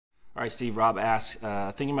All right, Steve. Rob asks,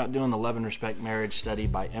 thinking about doing the Love and Respect Marriage study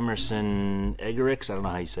by Emerson Eggerichs. I don't know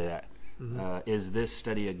how you say that. Is this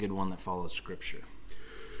study a good one that follows Scripture?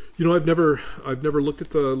 You know, I've never looked at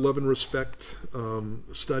the Love and Respect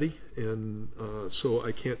study, and so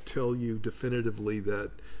I can't tell you definitively that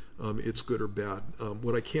it's good or bad.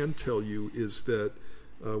 What I can tell you is that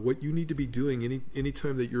what you need to be doing any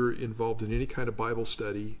time that you're involved in any kind of Bible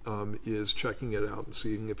study is checking it out and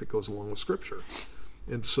seeing if it goes along with Scripture.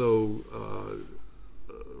 And so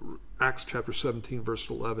Acts chapter 17, verse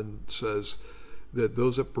 11 says that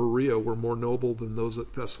those at Berea were more noble than those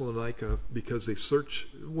at Thessalonica because they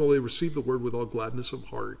received the word with all gladness of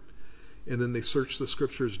heart, and then they searched the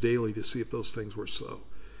Scriptures daily to see if those things were so.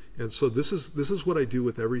 And so this is what I do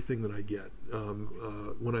with everything that I get.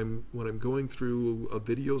 When I'm going through a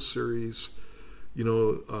video series, you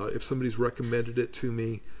know, if somebody's recommended it to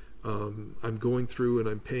me, I'm going through and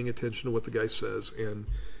I'm paying attention to what the guy says, and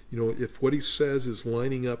you know, if what he says is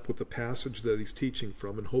lining up with the passage that he's teaching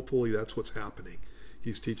from, and hopefully that's what's happening,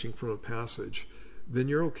 he's teaching from a passage, then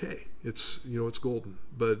you're okay. It's golden.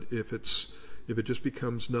 But if it just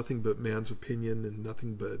becomes nothing but man's opinion and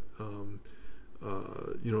nothing but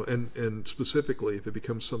and specifically if it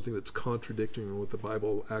becomes something that's contradicting what the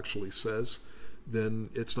Bible actually says, then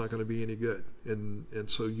it's not going to be any good. And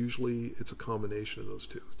so usually it's a combination of those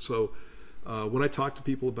two. So when I talk to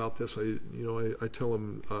people about this, I tell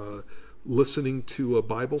them listening to a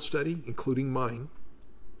Bible study, including mine,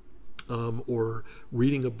 or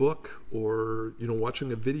reading a book, or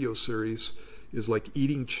watching a video series is like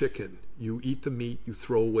eating chicken. You eat the meat, you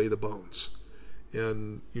throw away the bones.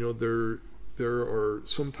 And there are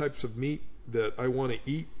some types of meat that I want to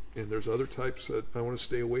eat, and there's other types that I want to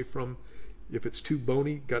stay away from. If it's too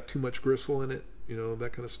bony, got too much gristle in it,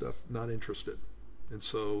 that kind of stuff, not interested. And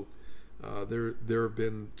so there have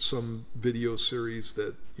been some video series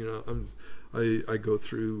that I go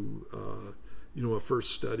through a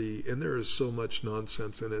first study, and there is so much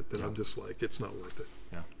nonsense in it that I'm just like, it's not worth it.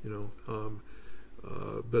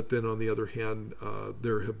 But then on the other hand,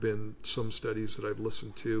 there have been some studies that I've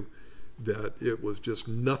listened to that it was just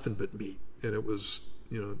nothing but meat, and it was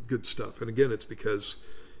good stuff. And again, it's because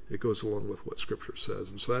it goes along with what Scripture says,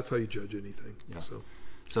 and so that's how you judge anything.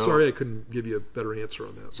 So sorry I couldn't give you a better answer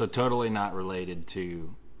on that. So totally not related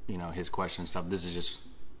to his question and stuff. This is just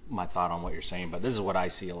my thought on what you're saying, but this is what I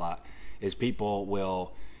see a lot is people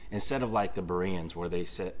will, instead of like the Bereans where they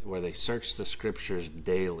search the Scriptures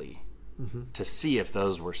daily to see if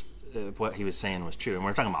those were if what he was saying was true, and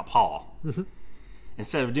we're talking about Paul.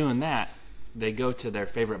 Instead of doing that, they go to their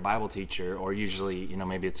favorite Bible teacher, or usually,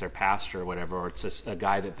 maybe it's their pastor or whatever, or it's just a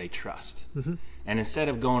guy that they trust. And instead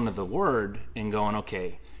of going to the Word and going,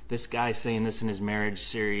 okay, this guy's saying this in his marriage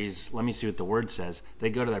series, let me see what the Word says, they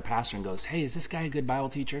go to their pastor and goes, hey, is this guy a good Bible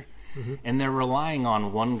teacher? And they're relying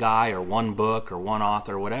on one guy or one book or one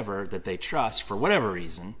author or whatever that they trust for whatever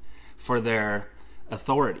reason for their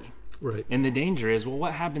authority. Right. And the danger is, well,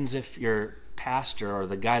 what happens if your pastor or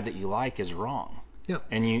the guy that you like is wrong? Yeah.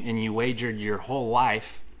 And you wagered your whole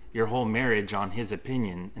life, your whole marriage on his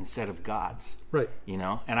opinion instead of God's. Right.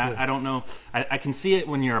 And I don't know. I can see it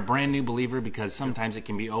when you're a brand new believer, because sometimes it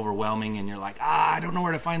can be overwhelming and you're like, I don't know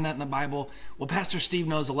where to find that in the Bible. Well, Pastor Steve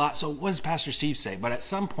knows a lot, so what does Pastor Steve say? But at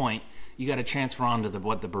some point, you got to transfer on to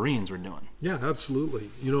what the Bereans were doing. Yeah, absolutely.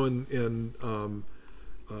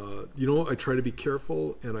 I try to be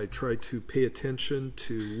careful, and I try to pay attention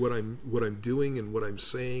to what I'm doing and what I'm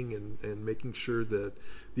saying, and making sure that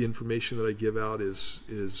the information that I give out is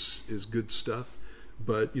good stuff.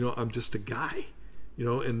 But I'm just a guy,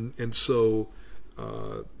 and so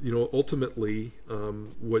ultimately,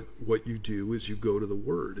 what you do is you go to the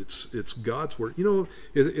Word. It's God's Word.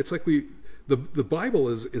 It's like the Bible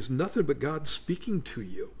is nothing but God speaking to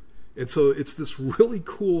you. And so it's this really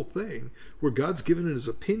cool thing where God's given his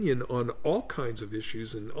opinion on all kinds of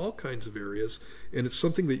issues in all kinds of areas, and it's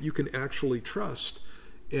something that you can actually trust.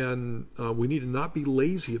 And we need to not be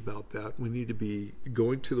lazy about that. We need to be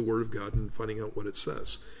going to the Word of God and finding out what it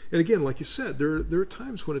says. And again, like you said, there are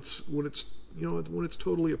times when it's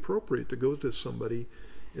totally appropriate to go to somebody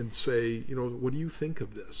and say, what do you think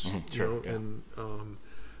of this? Sure. Yeah. And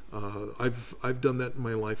I've done that in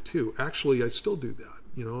my life too. Actually, I still do that.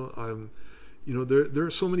 There are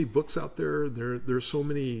so many books out there. There's so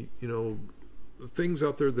many things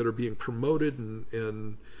out there that are being promoted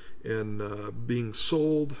and being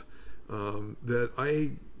sold that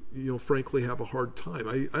I frankly have a hard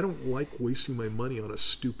time. I don't like wasting my money on a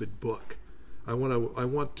stupid book. I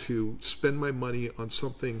want to spend my money on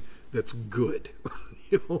something that's good.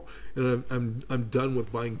 And I'm done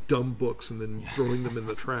with buying dumb books and then throwing them in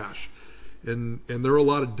the trash. and there are a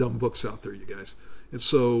lot of dumb books out there, you guys. And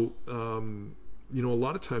so, a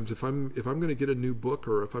lot of times if I'm going to get a new book,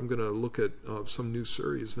 or if I'm going to look at some new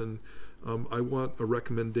series, then I want a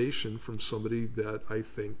recommendation from somebody that I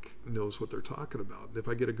think knows what they're talking about. And if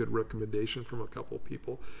I get a good recommendation from a couple of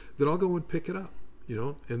people, then I'll go and pick it up,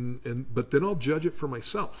 but then I'll judge it for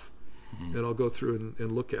myself. Mm-hmm. And I'll go through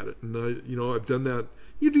and look at it. And I've done that.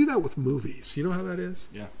 You do that with movies. You know how that is?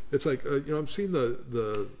 Yeah. It's like I've seen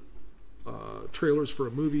the trailers for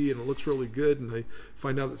a movie, and it looks really good, and I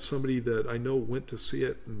find out that somebody that I know went to see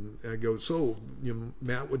it, and I go, "So,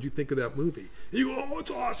 Matt, what'd you think of that movie?" And you go, "Oh,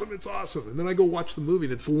 it's awesome." And then I go watch the movie,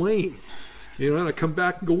 and it's lame. And I come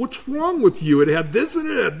back and go, "What's wrong with you? It had this in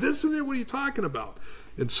it, it had this in it. What are you talking about?"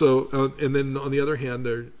 And so, and then on the other hand,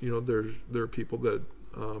 there are people that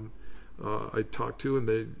I talk to, and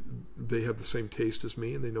they have the same taste as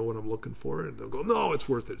me, and they know what I'm looking for, and they'll go, "No, it's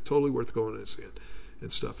worth it. Totally worth going to see it,"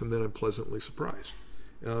 and stuff. And then I'm pleasantly surprised.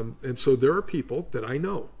 And so there are people that I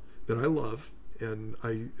know, that I love, and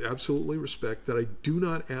I absolutely respect, that I do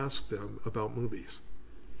not ask them about movies,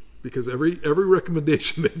 because every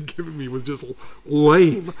recommendation they've given me was just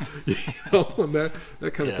lame, and that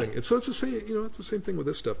kind of thing. And so it's the same, it's the same thing with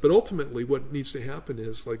this stuff. But ultimately, what needs to happen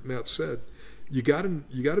is, like Matt said, you got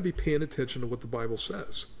to be paying attention to what the Bible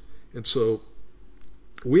says. And so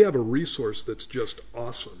we have a resource that's just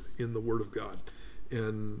awesome in the Word of God.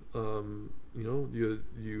 And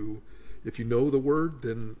if you know the Word,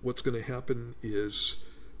 then what's going to happen is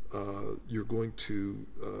you're going to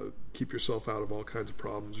keep yourself out of all kinds of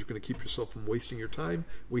problems. You're going to keep yourself from wasting your time,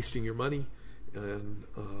 wasting your money, and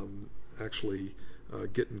actually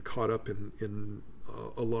getting caught up in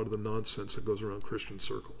a lot of the nonsense that goes around Christian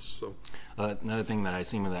circles. So another thing that I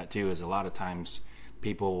see with that too is a lot of times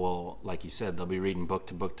people will, like you said, they'll be reading book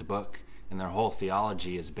to book to book, and their whole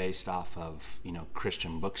theology is based off of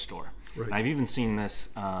Christian bookstore. Right. And I've even seen this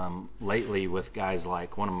lately with guys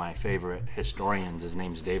like one of my favorite historians. His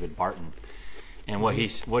name's David Barton, and what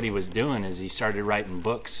he was doing is he started writing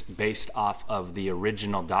books based off of the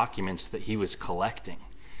original documents that he was collecting.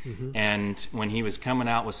 Mm-hmm. And when he was coming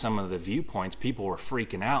out with some of the viewpoints, people were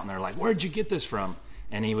freaking out, and they're like, "Where'd you get this from?"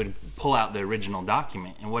 And he would pull out the original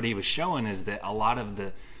document. And what he was showing is that a lot of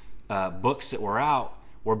the books that were out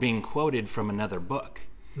were being quoted from another book.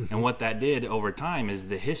 Mm-hmm. And what that did over time is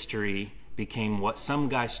the history became what some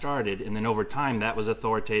guy started, and then over time that was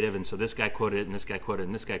authoritative, and so this guy quoted it, and this guy quoted it,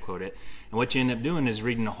 and this guy quoted it. And what you end up doing is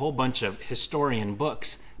reading a whole bunch of historian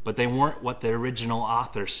books, but they weren't what the original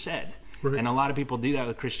author said. Right. And a lot of people do that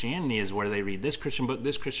with Christianity, is where they read this Christian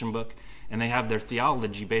book, and they have their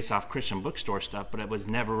theology based off Christian bookstore stuff, but it was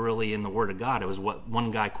never really in the Word of God. It was what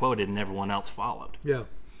one guy quoted and everyone else followed. Yeah.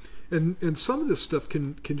 And some of this stuff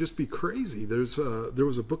can just be crazy. There was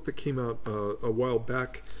a book that came out a while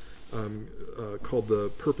back called The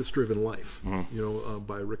Purpose-Driven Life, mm-hmm.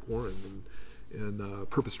 By Rick Warren and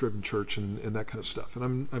Purpose-Driven Church and that kind of stuff.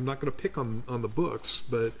 And I'm not going to pick on the books,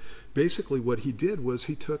 but basically what he did was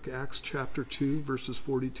he took Acts chapter 2, verses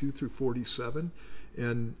 42 through 47,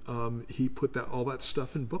 and he put all that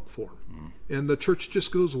stuff in book form. Mm-hmm. And the church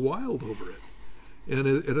just goes wild over it. And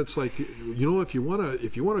it's like, if you want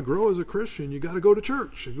to grow as a Christian, you got to go to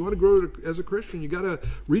church. If you want to grow as a Christian, you got to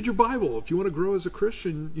read your Bible. If you want to grow as a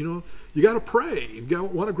Christian, you got to pray. If you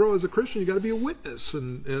want to grow as a Christian, you got to be a witness.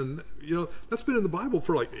 And that's been in the Bible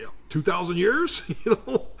for 2,000 years.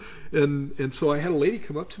 And so I had a lady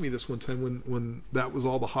come up to me this one time when that was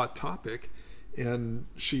all the hot topic, and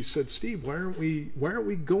she said, "Steve, why aren't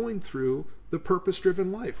we going through The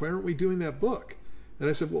Purpose-Driven Life? Why aren't we doing that book?" And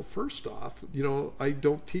I said, "Well, first off, I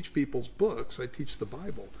don't teach people's books. I teach the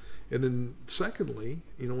Bible. And then secondly,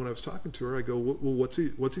 when I was talking to her, I go, well, what's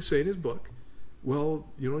he say in his book? Well,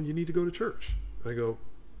 you need to go to church." I go,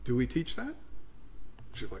 "Do we teach that?"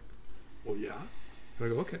 She's like, "Well, yeah." And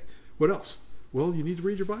I go, "Okay. What else?" "Well, you need to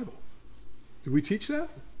read your Bible." "Do we teach that?"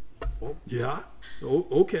 "Well, yeah." "Oh,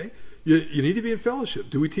 okay. You need to be in fellowship."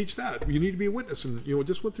 "Do we teach that?" "You need to be a witness." And,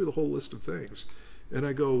 just went through the whole list of things. And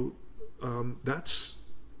I go, that's,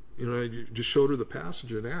 I just showed her the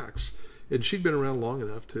passage in Acts, and she'd been around long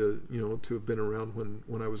enough to have been around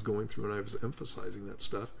when I was going through and I was emphasizing that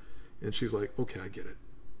stuff. And she's like, "Okay, I get it."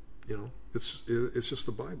 It's just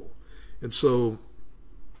the Bible. And so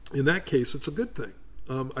in that case, it's a good thing.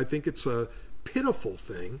 I think it's a pitiful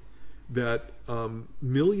thing that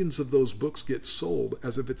millions of those books get sold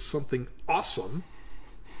as if it's something awesome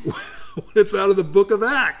when it's out of the book of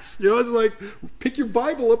Acts. It's like, pick your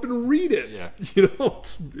Bible up and read it. Yeah.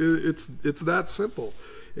 It's that simple.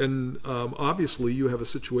 And obviously you have a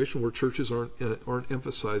situation where churches aren't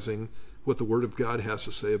emphasizing what the Word of God has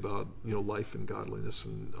to say about life and godliness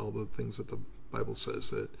and all the things that the Bible says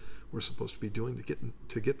that we're supposed to be doing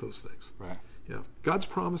to get those things. Right. Yeah. God's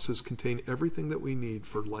promises contain everything that we need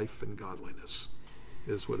for life and godliness,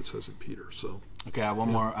 is what it says in Peter. So okay, I have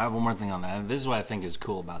one more thing on that. And this is what I think is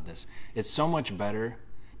cool about this. It's so much better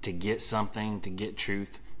to get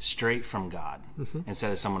truth straight from God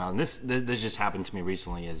instead of someone else. And this just happened to me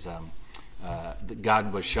recently. Is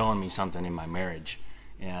God was showing me something in my marriage,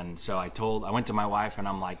 and so I went to my wife and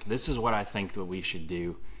I'm like, this is what I think that we should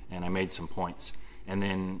do, and I made some points. And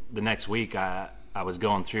then the next week I was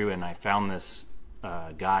going through and I found this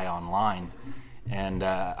guy online, and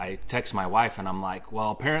I text my wife and I'm like,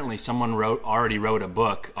 well, apparently someone already wrote a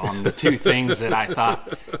book on the two things that I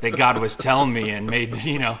thought that God was telling me, and made this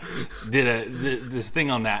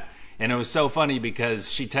thing on that. And it was so funny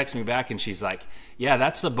because she texted me back and she's like, yeah,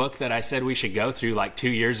 that's the book that I said we should go through like 2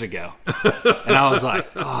 years ago. And I was like,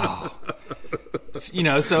 oh.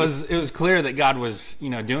 So it was clear that God was,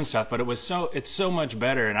 doing stuff, but it's so much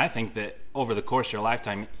better. And I think that over the course of your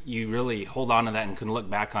lifetime, you really hold on to that and can look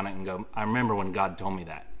back on it and go, I remember when God told me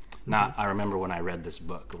that. Not, I remember when I read this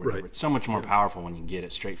book or whatever. Right. It's so much more powerful when you get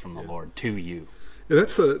it straight from the Lord to you. And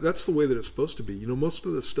that's the way that it's supposed to be. Most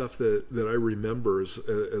of the stuff that I remember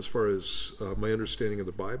as far as my understanding of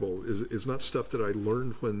the Bible is not stuff that I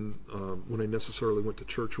learned when I necessarily went to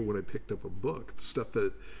church or when I picked up a book. It's stuff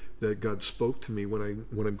that God spoke to me when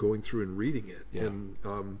I'm going through and reading it. Yeah.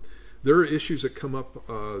 And there are issues that come up,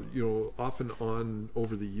 off and on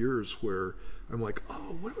over the years where I'm like,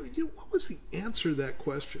 oh, what was the answer to that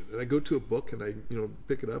question? And I go to a book and I,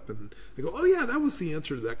 pick it up and I go, oh yeah, that was the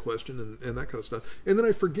answer to that question, and that kind of stuff. And then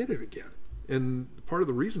I forget it again. And part of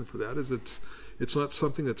the reason for that is it's not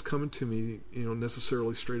something that's coming to me,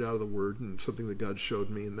 necessarily straight out of the Word, and something that God showed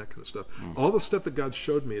me and that kind of stuff. All the stuff that God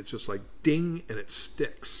showed me, it's just like ding, and it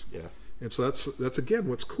sticks. Yeah. And so that's again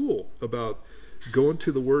what's cool about going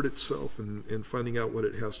to the Word itself and finding out what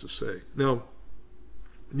it has to say. Now,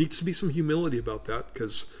 needs to be some humility about that,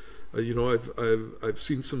 because I've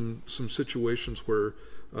seen some situations where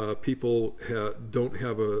people don't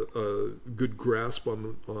have a good grasp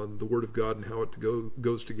on the Word of God and how it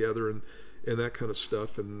goes together and that kind of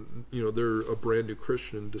stuff, and they're a brand new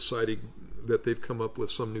Christian deciding that they've come up with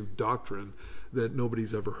some new doctrine that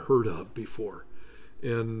nobody's ever heard of before.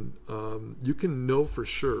 And you can know for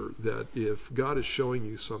sure that if God is showing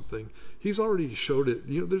you something, He's already showed it.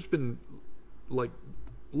 There's been like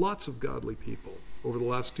lots of godly people over the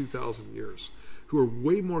last 2,000 years who are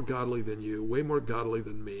way more godly than you, way more godly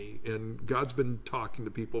than me, and God's been talking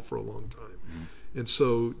to people for a long time. Mm-hmm. And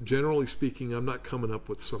so, generally speaking, I'm not coming up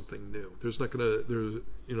with something new. There's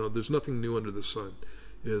nothing new under the sun,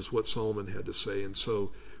 is what Solomon had to say. And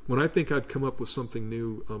so, when I think I've come up with something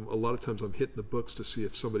new, a lot of times I'm hitting the books to see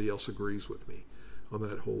if somebody else agrees with me on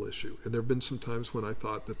that whole issue. And there have been some times when I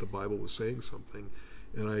thought that the Bible was saying something,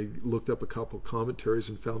 and I looked up a couple of commentaries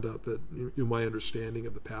and found out that my understanding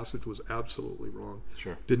of the passage was absolutely wrong.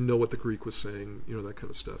 Sure. Didn't know what the Greek was saying, that kind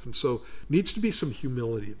of stuff. And so needs to be some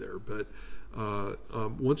humility there. But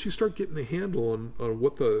once you start getting the handle on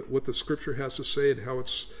what the Scripture has to say and how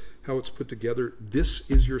it's put together, this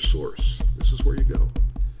is your source. This is where you go.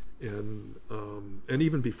 And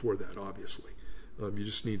even before that, obviously, you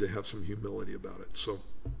just need to have some humility about it. So,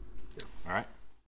 yeah. All right.